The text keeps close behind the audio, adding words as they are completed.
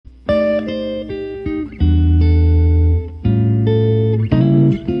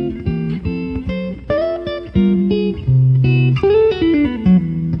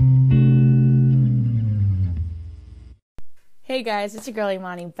guys, it's your girl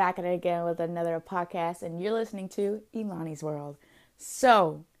Imani back at it again with another podcast, and you're listening to Imani's World.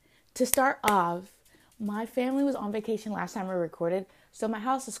 So, to start off, my family was on vacation last time we recorded, so my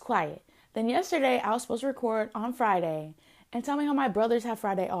house is quiet. Then yesterday, I was supposed to record on Friday and tell me how my brothers have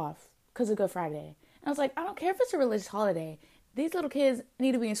Friday off because of Good Friday. And I was like, I don't care if it's a religious holiday. These little kids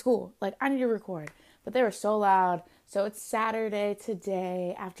need to be in school. Like, I need to record. But they were so loud. So it's Saturday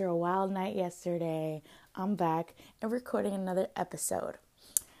today. After a wild night yesterday, I'm back and recording another episode.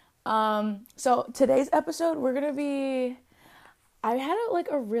 So today's episode, I had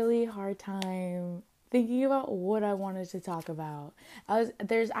a really hard time thinking about what I wanted to talk about. I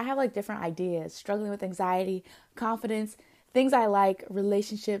have different ideas, struggling with anxiety, confidence, things I like,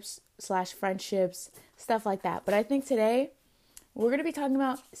 relationships/friendships, stuff like that. But I think today we're going to be talking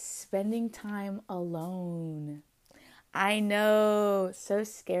about spending time alone. I know, so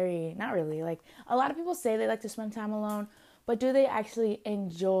scary. Not really. A lot of people say they like to spend time alone, but do they actually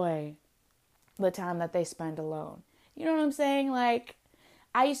enjoy the time that they spend alone? You know what I'm saying? I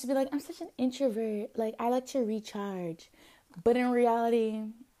used to be I'm such an introvert. I like to recharge. But in reality,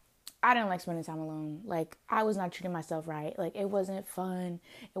 I didn't like spending time alone. I was not treating myself right. It wasn't fun.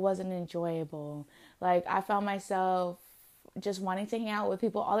 It wasn't enjoyable. I found myself just wanting to hang out with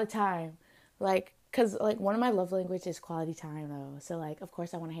people all the time. Because, one of my love languages is quality time, though. So, of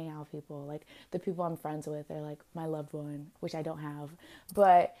course I want to hang out with people. The people I'm friends with are, my loved one, which I don't have.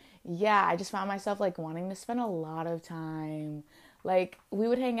 But, yeah, I just found myself, wanting to spend a lot of time. We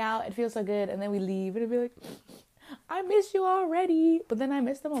would hang out, it feels so good, and then we leave, and it'd be like, I miss you already. But then I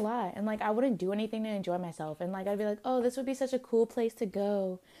miss them a lot. And, I wouldn't do anything to enjoy myself. And, I'd be like, oh, this would be such a cool place to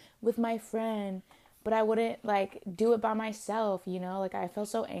go with my friend. But I wouldn't, do it by myself, you know? I felt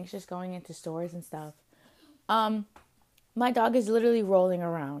so anxious going into stores and stuff. My dog is literally rolling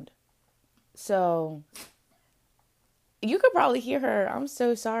around. So, you could probably hear her. I'm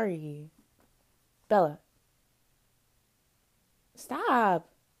so sorry. Bella. Stop.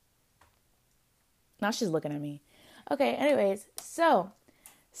 Now she's looking at me. Okay, anyways. So,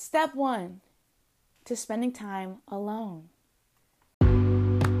 step 1 to spending time alone.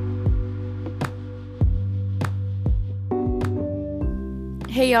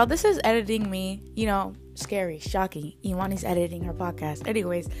 Hey y'all, this is editing me, scary, shocking. Imani's editing her podcast.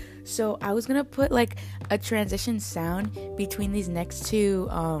 Anyways, so I was gonna put a transition sound between these next two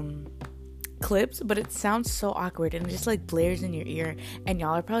clips, but it sounds so awkward and it just blares in your ear, and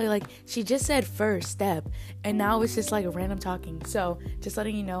y'all are probably she just said first step and now it's just random talking. So just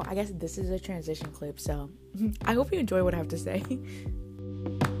letting you know, I guess this is a transition clip, so I hope you enjoy what I have to say.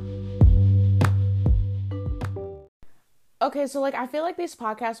 Okay, so, I feel these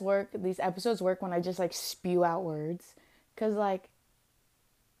episodes work when I just, spew out words. Because,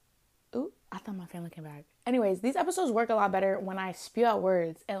 ooh, I thought my family came back. Anyways, these episodes work a lot better when I spew out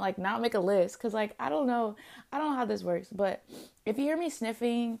words and, not make a list. Because, I don't know how this works. But if you hear me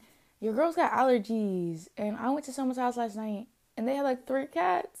sniffing, your girl's got allergies. And I went to someone's house last night, and they had, 3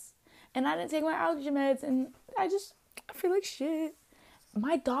 cats. And I didn't take my allergy meds, and I feel like shit.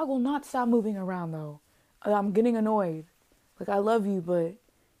 My dog will not stop moving around, though. I'm getting annoyed. I love you, but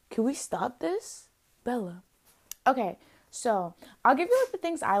can we stop this? Bella. Okay, so I'll give you the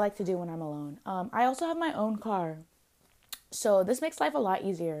things I like to do when I'm alone. I also have my own car, so this makes life a lot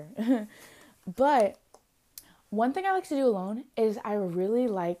easier. But one thing I like to do alone is I really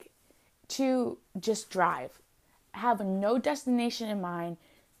like to just drive. Have no destination in mind,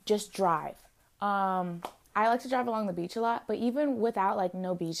 just drive. I like to drive along the beach a lot, but even without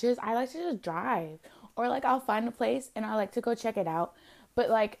no beaches, I like to just drive. Or I'll find a place and I like to go check it out. But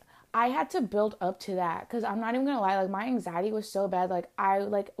I had to build up to that, because I'm not even gonna lie, my anxiety was so bad. I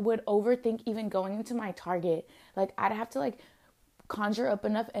would overthink even going into my Target. I'd have to conjure up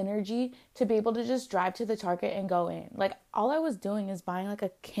enough energy to be able to just drive to the Target and go in. All I was doing is buying a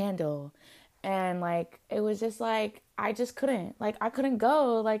candle, and it was just I just couldn't. I couldn't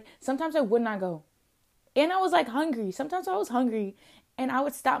go. Sometimes I would not go, and I was hungry. Sometimes I was hungry, and I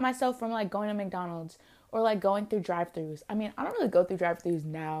would stop myself from going to McDonald's or going through drive-thrus. I mean, I don't really go through drive-thrus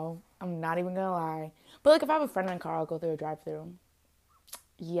now. I'm not even gonna lie. But if I have a friend in the car, I'll go through a drive-thru.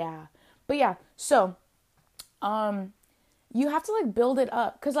 Yeah. But yeah, so you have to build it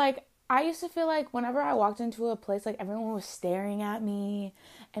up, cuz I used to feel whenever I walked into a place, everyone was staring at me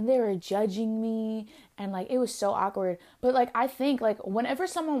and they were judging me, and it was so awkward. But I think whenever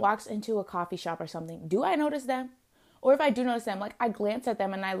someone walks into a coffee shop or something, do I notice them? Or if I do notice them, I glance at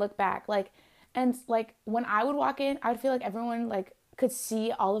them and I look back, and when I would walk in, I'd feel everyone could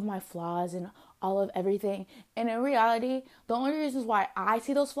see all of my flaws and all of everything. And in reality, the only reasons why I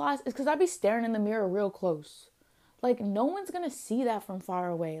see those flaws is because I'd be staring in the mirror real close. Like, no one's gonna see that from far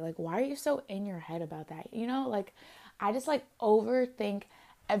away. Like, why are you so in your head about that? You know, like, I just like overthink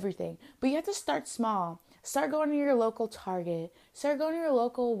everything. But you have to start small. Start going to your local Target. Start going to your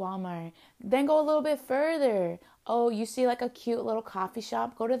local Walmart. Then go a little bit further. Oh, you see like a cute little coffee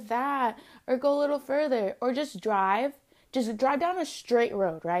shop? Go to that. Or go a little further. Or just drive. Just drive down a straight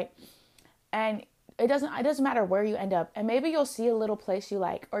road, right? And it doesn't matter where you end up. And maybe you'll see a little place you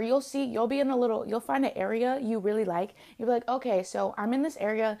like. Or you'll find an area you really like. You'll be like, okay, so I'm in this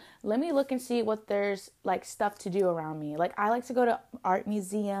area. Let me look and see what there's like stuff to do around me. Like, I like to go to art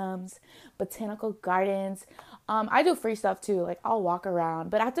museums, botanical gardens. I do free stuff too. Like, I'll walk around,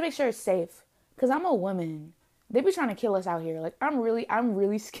 but I have to make sure it's safe. Cause I'm a woman. They be trying to kill us out here. Like, I'm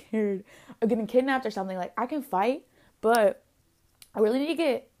really scared of getting kidnapped or something. Like, I can fight, but I really need to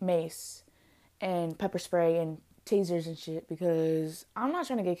get mace and pepper spray and tasers and shit, because I'm not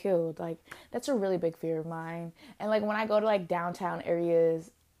trying to get killed. Like, that's a really big fear of mine. And like, when I go to like downtown areas,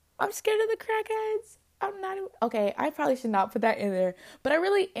 I'm scared of the crackheads. I'm not okay. I probably should not put that in there, but I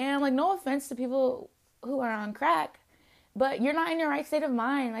really am. Like, no offense to people who are on crack, but you're not in your right state of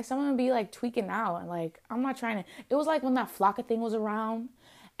mind. Like, someone would be like tweaking out, and like, I'm not trying to. It was like when that Flocka thing was around,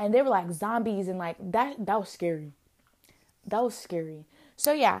 and they were like zombies, and like that was scary. That was scary.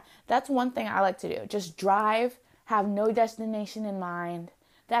 So yeah, that's one thing I like to do. Just drive, have no destination in mind.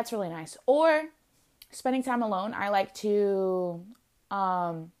 That's really nice. Or spending time alone. I like to,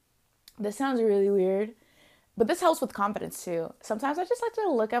 this sounds really weird, but this helps with confidence too. Sometimes I just like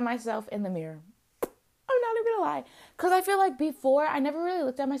to look at myself in the mirror. I'm not even gonna lie. Because I feel like before, I never really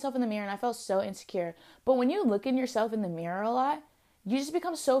looked at myself in the mirror and I felt so insecure. But when you look in yourself in the mirror a lot, you just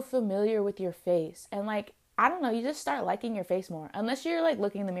become so familiar with your face. And like, I don't know, you just start liking your face more. Unless you're like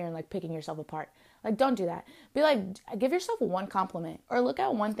looking in the mirror and like picking yourself apart. Like, don't do that. Be like, give yourself one compliment or look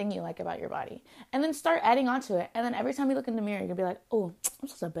at one thing you like about your body. And then start adding on to it. And then every time you look in the mirror, you're gonna be like, oh, I'm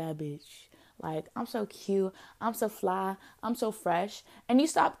such a bad bitch. Like, I'm so cute. I'm so fly. I'm so fresh. And you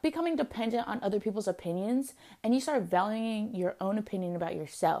stop becoming dependent on other people's opinions. And you start valuing your own opinion about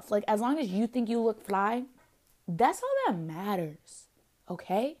yourself. Like, as long as you think you look fly, that's all that matters.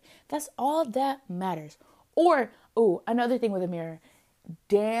 Okay? That's all that matters. Or, another thing with a mirror,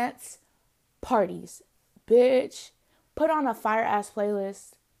 dance parties. Bitch, put on a fire-ass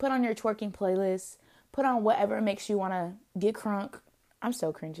playlist. Put on your twerking playlist. Put on whatever makes you want to get crunk. I'm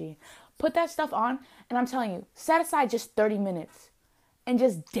so cringy. Put that stuff on, and I'm telling you, set aside just 30 minutes and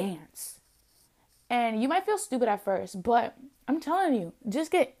just dance. And you might feel stupid at first, but I'm telling you,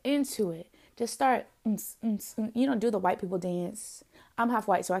 just get into it. Just start, do the white people dance. I'm half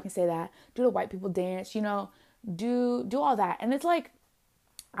white, so I can say that. Do the white people dance, do all that. And it's like,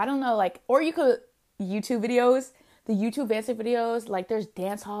 I don't know, like, or you could YouTube videos, the YouTube dancing videos, like there's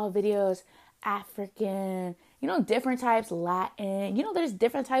dance hall videos, African, different types, Latin, there's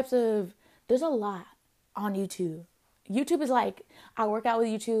different types of, there's a lot on YouTube. YouTube is like, I work out with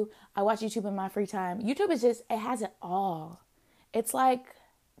YouTube. I watch YouTube in my free time. YouTube is just, it has it all. It's like,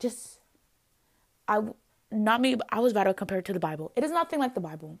 I was about to compare it to the Bible. It is nothing like the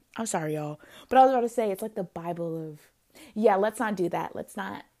Bible. I'm sorry, y'all. But I was about to say, it's like the Bible of, yeah, let's not do that. Let's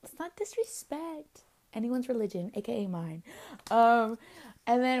not disrespect anyone's religion, aka mine.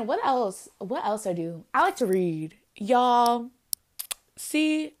 And then what else? What else I do? I like to read. Y'all,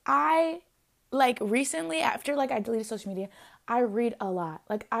 see, I, like, recently, after, like, I deleted social media, I read a lot.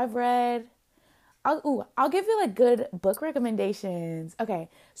 Like, I've read, I'll give you, like, good book recommendations. Okay,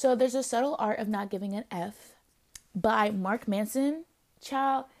 so there's The Subtle Art of Not Giving an F by Mark Manson.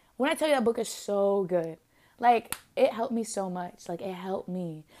 Child, when I tell you that book is so good. Like, it helped me so much. Like, it helped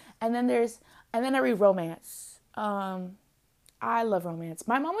me. And then I read romance. I love romance.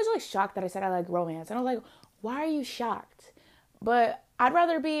 My mom was like shocked that I said I like romance. And I was like, why are you shocked? But I'd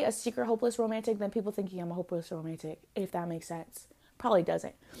rather be a secret hopeless romantic than people thinking I'm a hopeless romantic, if that makes sense. Probably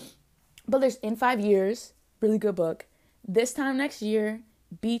doesn't. But there's In 5 Years, really good book. This Time Next Year,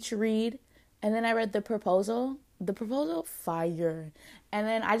 Beach Read. And then I read The Proposal. The Proposal, fire. And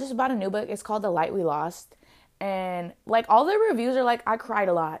then I just bought a new book. It's called The Light We Lost. And like all the reviews are like, I cried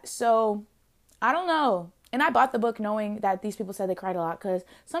a lot. So I don't know. And I bought the book knowing that these people said they cried a lot, because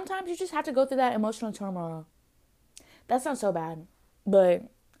sometimes you just have to go through that emotional turmoil. That sounds so bad. But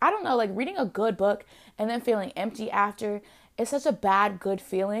I don't know, like reading a good book and then feeling empty after is such a bad, good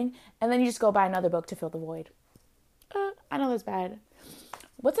feeling. And then you just go buy another book to fill the void. I know that's bad.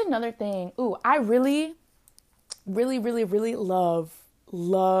 What's another thing? I really, really, really, really love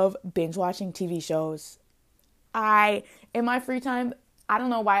binge watching TV shows. In my free time, I don't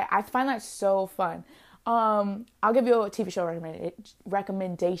know why, I find that so fun. I'll give you a TV show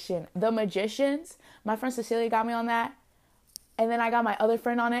recommendation. The Magicians. My friend Cecilia got me on that. And then I got my other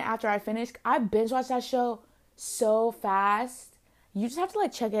friend on it after I finished. I binge watched that show so fast. You just have to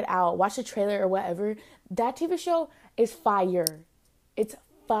like check it out. Watch the trailer or whatever. That TV show is fire. It's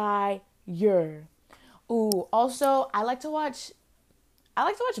fire. Ooh, also, I like to watch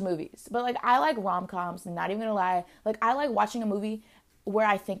movies. But like I like rom-coms, not even gonna lie. Like I like watching a movie where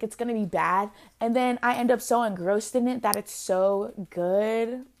I think it's gonna be bad. And then I end up so engrossed in it that it's so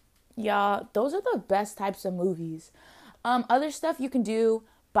good. Y'all, those are the best types of movies. Other stuff you can do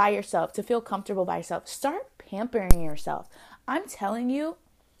by yourself to feel comfortable by yourself. Start pampering yourself. I'm telling you,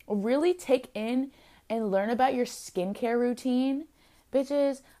 really take in and learn about your skincare routine.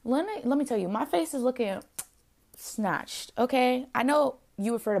 Bitches, let me tell you, my face is looking snatched, okay? I know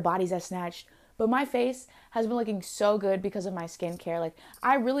you refer to bodies as snatched, but my face has been looking so good because of my skincare. Like,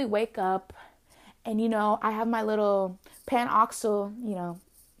 I really wake up and, I have my little Panoxyl,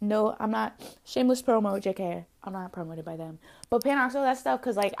 no, I'm not, shameless promo, JK. I'm not promoted by them. But Panoxyl, that stuff,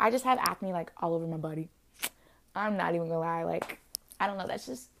 because, like, I just have acne, like, all over my body. I'm not even gonna lie. Like, I don't know.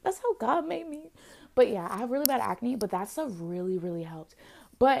 That's how God made me. But, yeah, I have really bad acne, but that stuff really, really helped.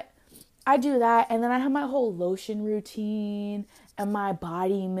 But I do that, and then I have my whole lotion routine and my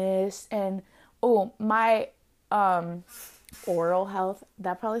body mist and, my oral health.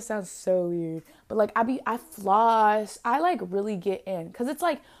 That probably sounds so weird, but like I floss. I like really get in, because it's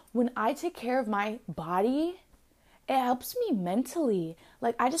like when I take care of my body, it helps me mentally.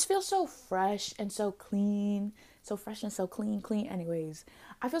 Like I just feel so fresh and so clean. So fresh and so clean. Anyways,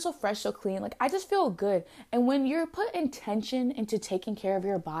 I feel so fresh, so clean. Like I just feel good. And when you're put intention into taking care of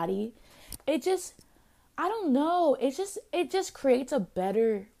your body, it just, I don't know. It just creates a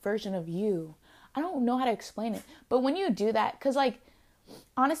better version of you. I don't know how to explain it. But when you do that, because like,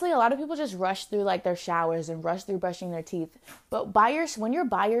 honestly, a lot of people just rush through like their showers and rush through brushing their teeth. But when you're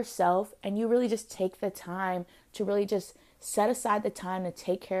by yourself and you really just take the time to really just set aside the time to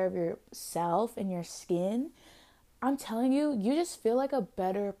take care of yourself and your skin, I'm telling you, you just feel like a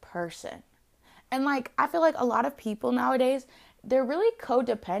better person. And like, I feel like a lot of people nowadays, they're really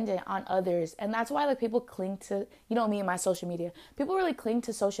codependent on others. And that's why like people cling to, me and my social media. People really cling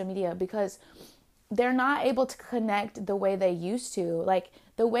to social media because they're not able to connect the way they used to. Like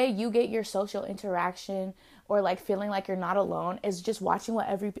the way you get your social interaction or like feeling like you're not alone is just watching what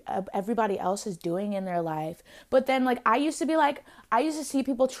everybody else is doing in their life. But then like I used to see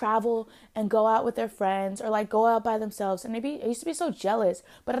people travel and go out with their friends or like go out by themselves, and I used to be so jealous.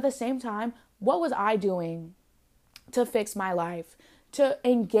 But at the same time, what was I doing to fix my life, to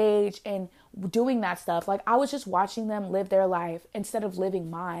engage in doing that stuff? Like I was just watching them live their life instead of living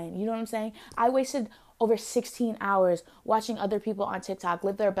mine. You know what I'm saying? I wasted over 16 hours watching other people on TikTok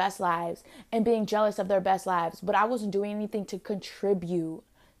live their best lives and being jealous of their best lives, but I wasn't doing anything to contribute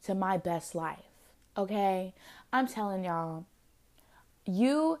to my best life. Okay? I'm telling y'all,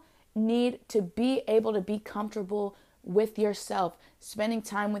 you need to be able to be comfortable with yourself, spending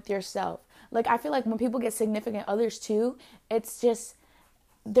time with yourself. Like I feel like when people get significant others too, it's just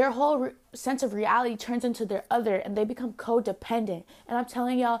their whole sense of reality turns into their other, and they become codependent. And I'm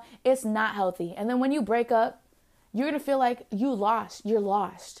telling y'all, it's not healthy. And then when you break up, you're going to feel like you're lost. You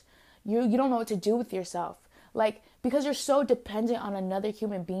don't know what to do with yourself. Like, because you're so dependent on another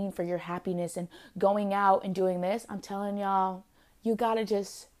human being for your happiness and going out and doing this, I'm telling y'all, you got to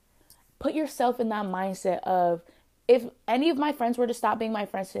just put yourself in that mindset of, if any of my friends were to stop being my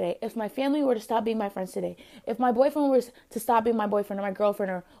friends today, if my family were to stop being my friends today, if my boyfriend was to stop being my boyfriend or my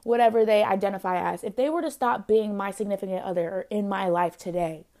girlfriend or whatever they identify as, if they were to stop being my significant other or in my life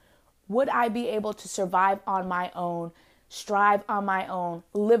today, would I be able to survive on my own, strive on my own,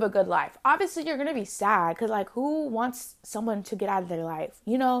 live a good life? Obviously, you're going to be sad because, like, who wants someone to get out of their life?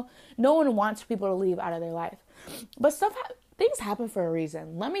 No one wants people to leave out of their life. But things happen for a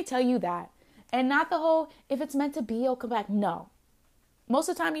reason. Let me tell you that. And not the whole, if it's meant to be, you'll come back. No. Most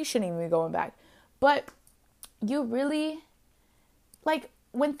of the time, you shouldn't even be going back. But you really, like,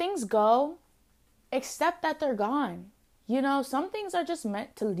 when things go, accept that they're gone. Some things are just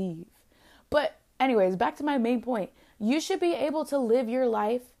meant to leave. But anyways, back to my main point. You should be able to live your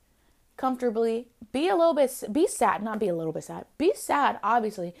life comfortably. Be sad, not be a little bit sad. Be sad,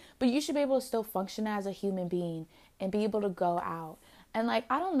 obviously. But you should be able to still function as a human being and be able to go out. And like,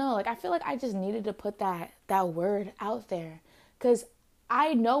 I don't know, like, I feel like I just needed to put that word out there, because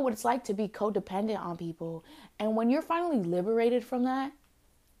I know what it's like to be codependent on people. And when you're finally liberated from that,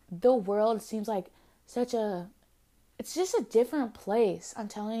 the world seems like it's just a different place. I'm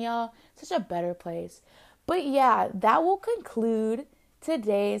telling y'all, such a better place. But yeah, that will conclude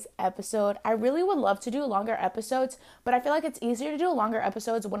today's episode. I really would love to do longer episodes, but I feel like it's easier to do longer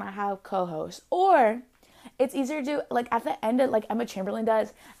episodes when I have co-hosts, or it's easier to do like at the end of, like Emma Chamberlain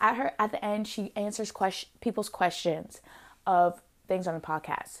does at the end, she answers people's questions of things on the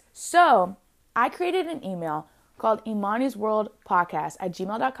podcast. So I created an email called Imani's World Podcast at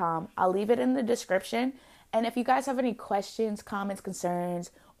gmail.com. I'll leave it in the description. And if you guys have any questions, comments,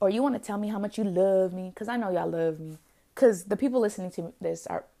 concerns, or you want to tell me how much you love me, because I know y'all love me, because the people listening to this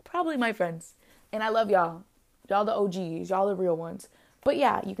are probably my friends, and I love y'all. Y'all the OGs, y'all the real ones. But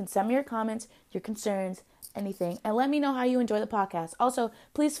yeah, you can send me your comments, your concerns, anything, and let me know how you enjoy the podcast. Also,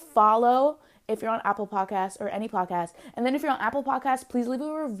 please follow if you're on Apple Podcasts or any podcast. And then if you're on Apple Podcasts, please leave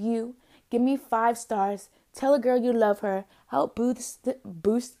a review. Give me 5 stars. Tell a girl you love her. Help boost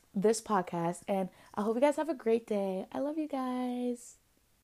this podcast. And I hope you guys have a great day. I love you guys.